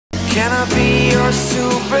Can I be your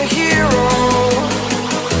superhero?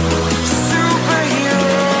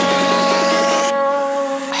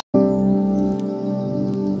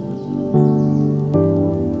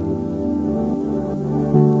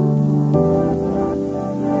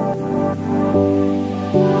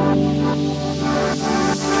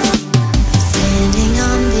 Standing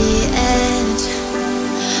on the edge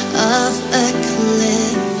of a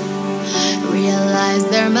cliff, realize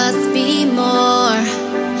there must be more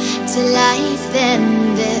to life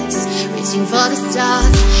than this. Reaching for the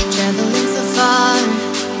stars, traveling so far,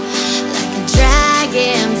 like a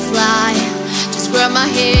dragonfly. Just grab my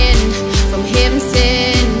hand from heaven's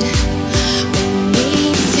send. We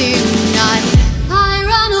need tonight. I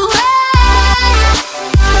run away.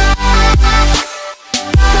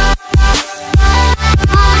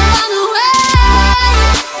 I run away.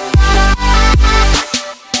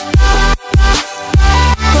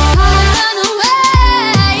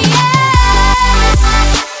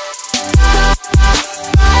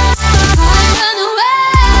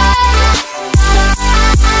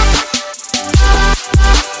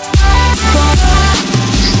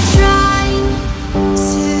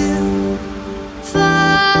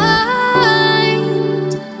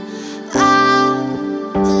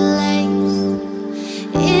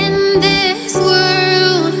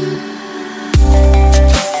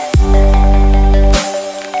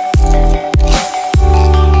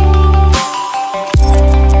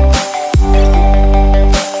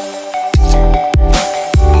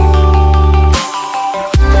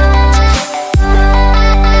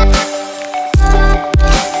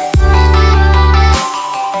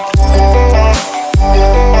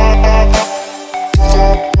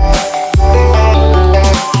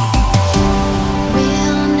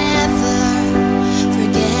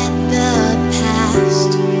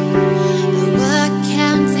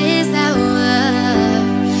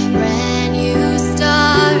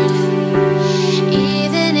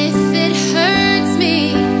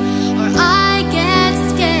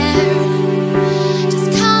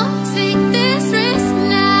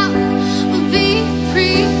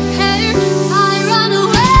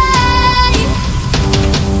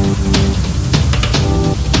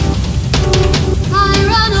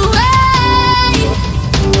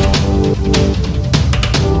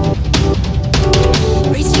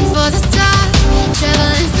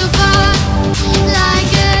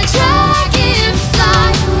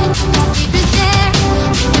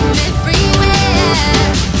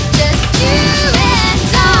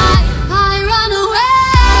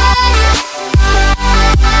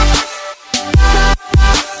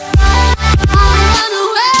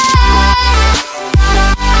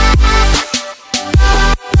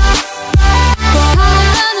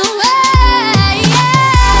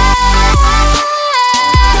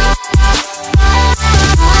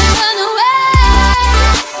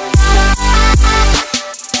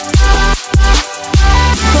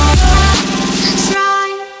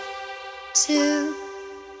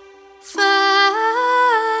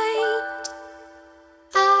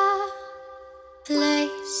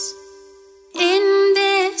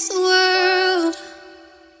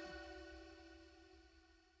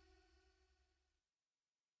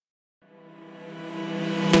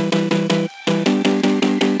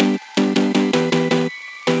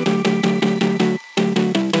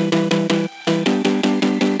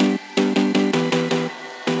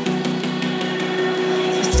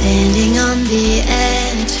 Standing on the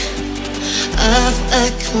edge of a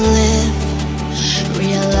cliff,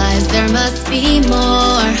 realize there must be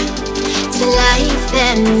more to life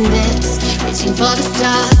than this. Reaching for the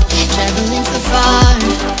stars, traveling so far,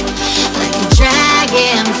 like a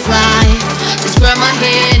dragonfly. Just grab my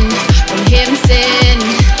hand from heaven's send.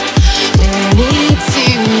 We'll meet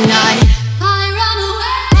tonight.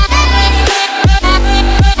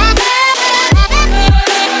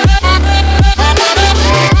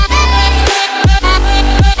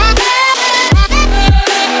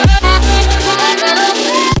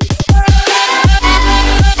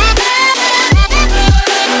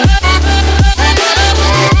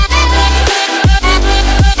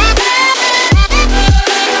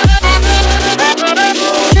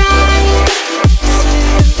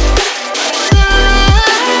 Try to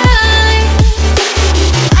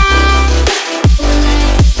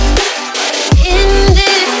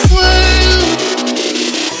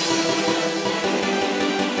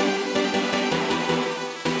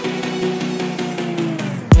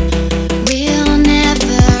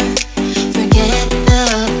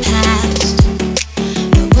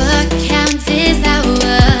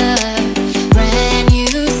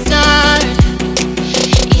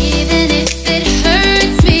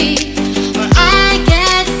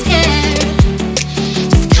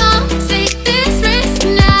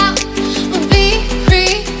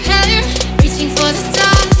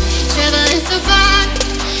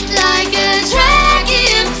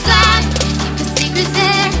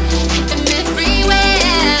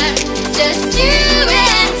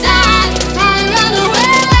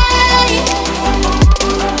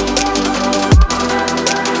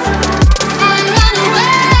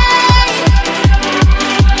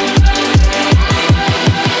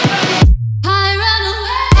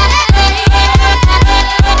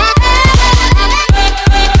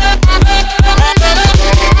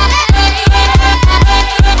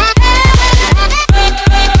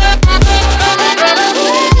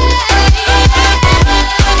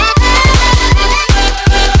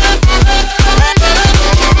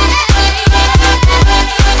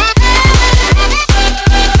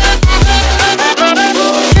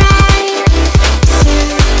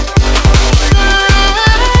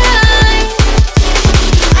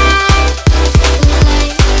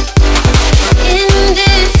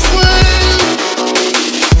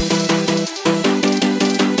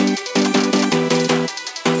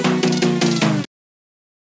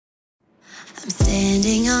I'm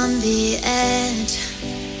standing on the edge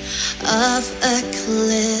of a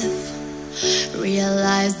cliff.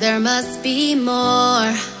 Realize there must be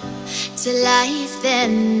more to life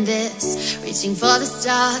than this. Reaching for the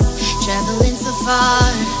stars, traveling so far,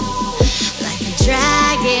 like a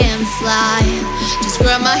dragonfly. Just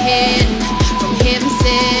grab my hand from him,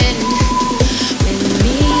 sin with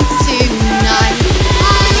me tonight.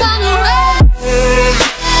 I run away.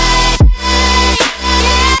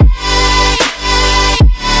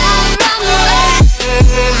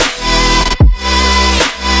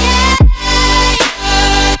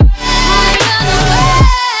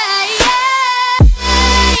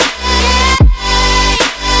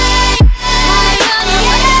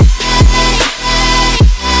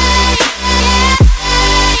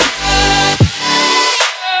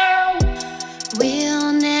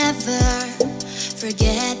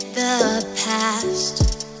 Forget the past,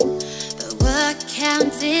 but what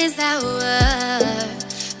counts is our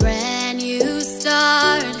brand new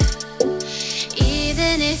start.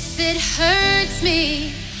 Even if it hurts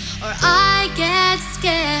me or I get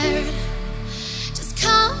scared, just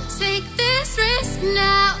come take this risk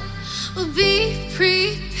now. We'll be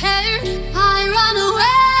prepared. I run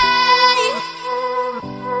away.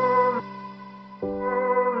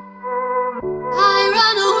 I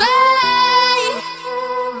run away.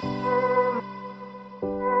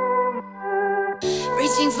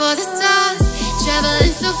 Reaching for the stars,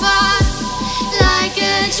 traveling so far, like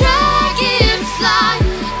a dragonfly.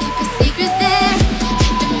 Keep your secrets there,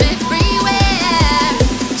 keep them everywhere.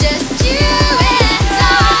 Just you and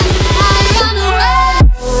I run away.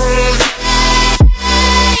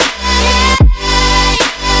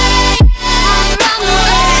 I run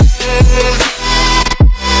away.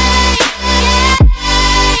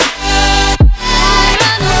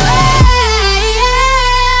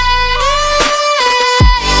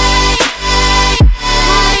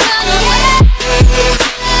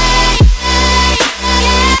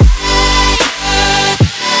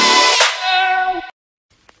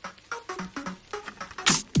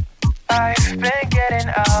 I've been getting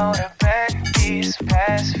out of bed these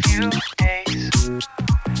past few days.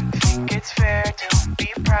 Think it's fair to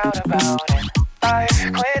be proud about it.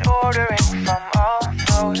 I've quit ordering from all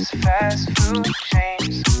those fast food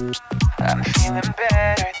chains. I'm feeling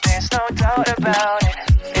better, there's no doubt about it.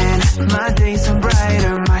 And my days are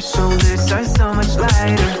brighter, my shoulders are so much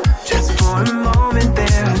lighter. Just for a moment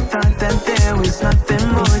there, I thought that there was nothing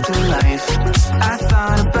more to life. I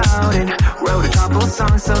thought about it, wrote a couple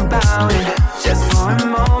songs about it. Just for a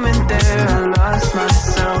moment there, I lost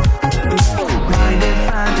myself. Mind if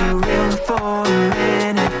I be real for a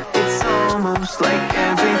minute? It's almost like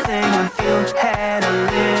everything I feel had a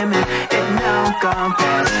limit. It now gone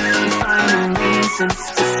past. Finding reasons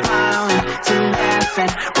to smile and to laugh,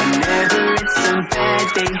 and whenever it's a bad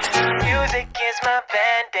day, music is my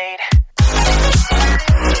band-aid.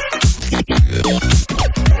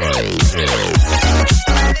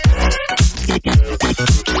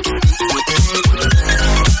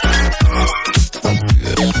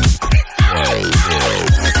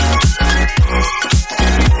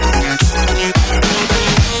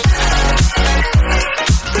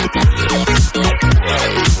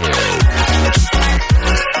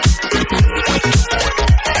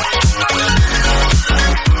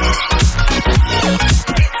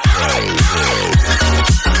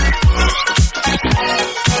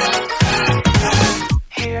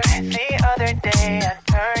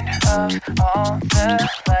 All the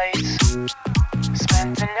lights,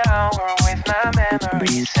 spent an hour with my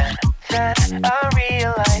memories, and then I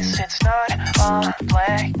realized it's not all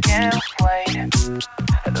black and white.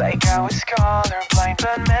 Like I was colorblind,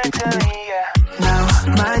 but mentally, yeah. Now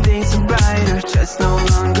my days are brighter, just no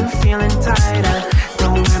longer feeling tighter.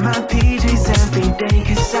 Don't wear my PJs every day,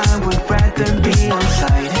 'cause I would rather be on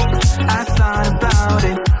site. I thought about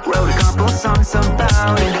it, wrote a couple songs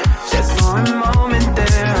about it. Just for a moment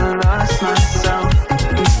there, I lost myself.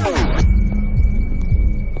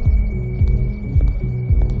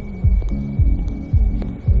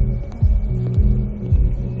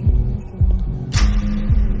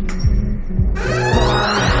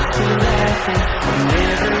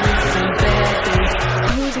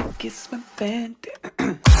 Music is my band.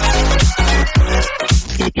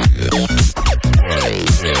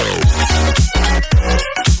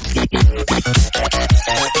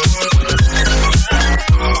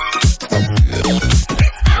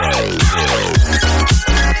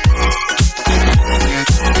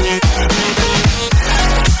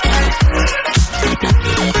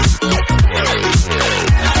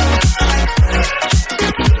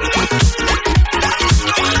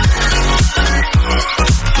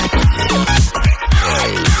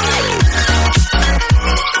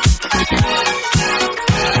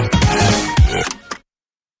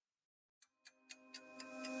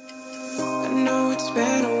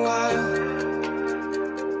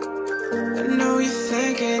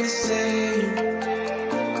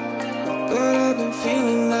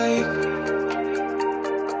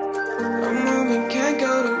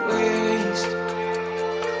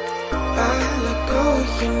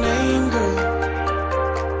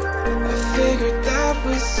 figured that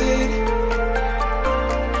was it.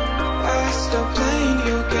 I stopped playing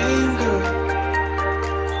your game, girl.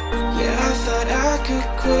 Yeah, I thought I could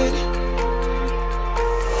quit.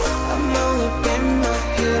 I'm all up in my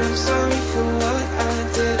head, I'm sorry for what I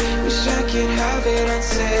did. Wish I could have it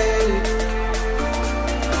unsaid.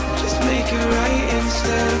 Just make it right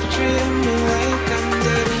instead of treating